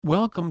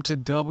Welcome to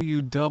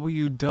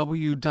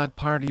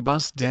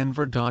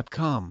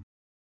www.partybusdenver.com,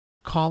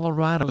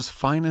 Colorado's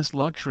finest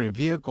luxury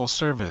vehicle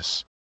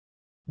service.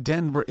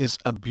 Denver is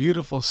a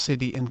beautiful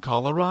city in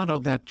Colorado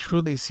that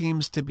truly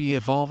seems to be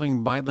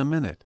evolving by the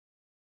minute.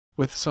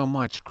 With so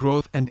much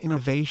growth and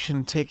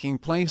innovation taking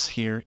place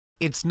here,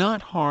 it's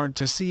not hard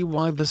to see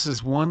why this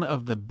is one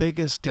of the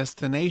biggest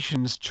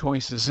destinations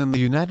choices in the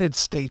United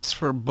States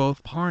for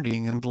both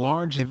partying and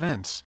large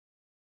events.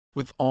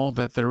 With all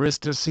that there is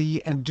to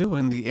see and do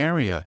in the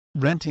area,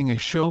 renting a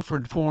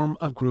chauffeured form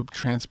of group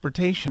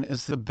transportation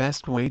is the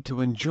best way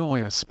to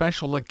enjoy a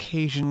special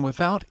occasion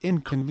without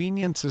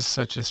inconveniences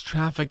such as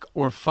traffic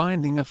or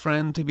finding a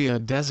friend to be a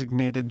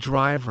designated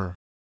driver.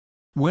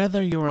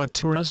 Whether you're a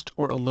tourist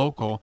or a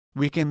local,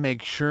 we can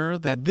make sure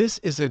that this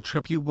is a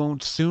trip you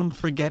won't soon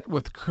forget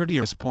with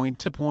courteous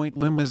point-to-point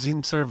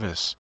limousine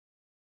service.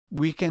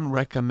 We can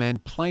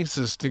recommend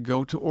places to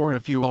go to, or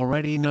if you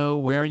already know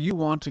where you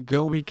want to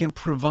go, we can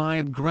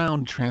provide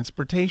ground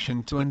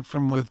transportation to and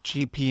from with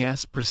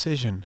GPS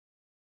precision.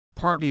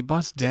 Party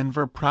Bus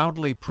Denver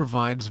proudly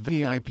provides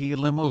VIP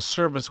limo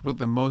service with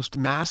the most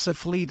massive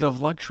fleet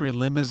of luxury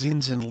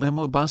limousines and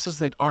limo buses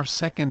that are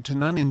second to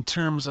none in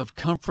terms of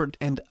comfort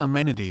and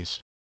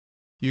amenities.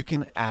 You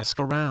can ask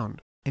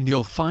around, and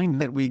you'll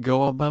find that we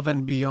go above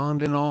and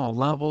beyond in all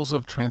levels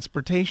of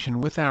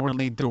transportation with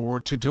hourly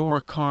door-to-door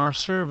car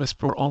service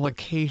for all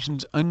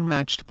occasions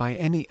unmatched by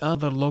any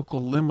other local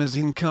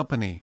limousine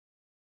company.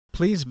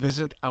 Please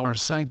visit our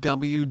site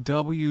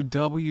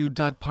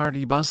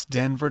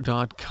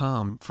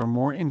www.partybusdenver.com for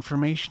more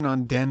information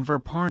on Denver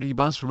Party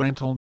Bus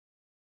Rental.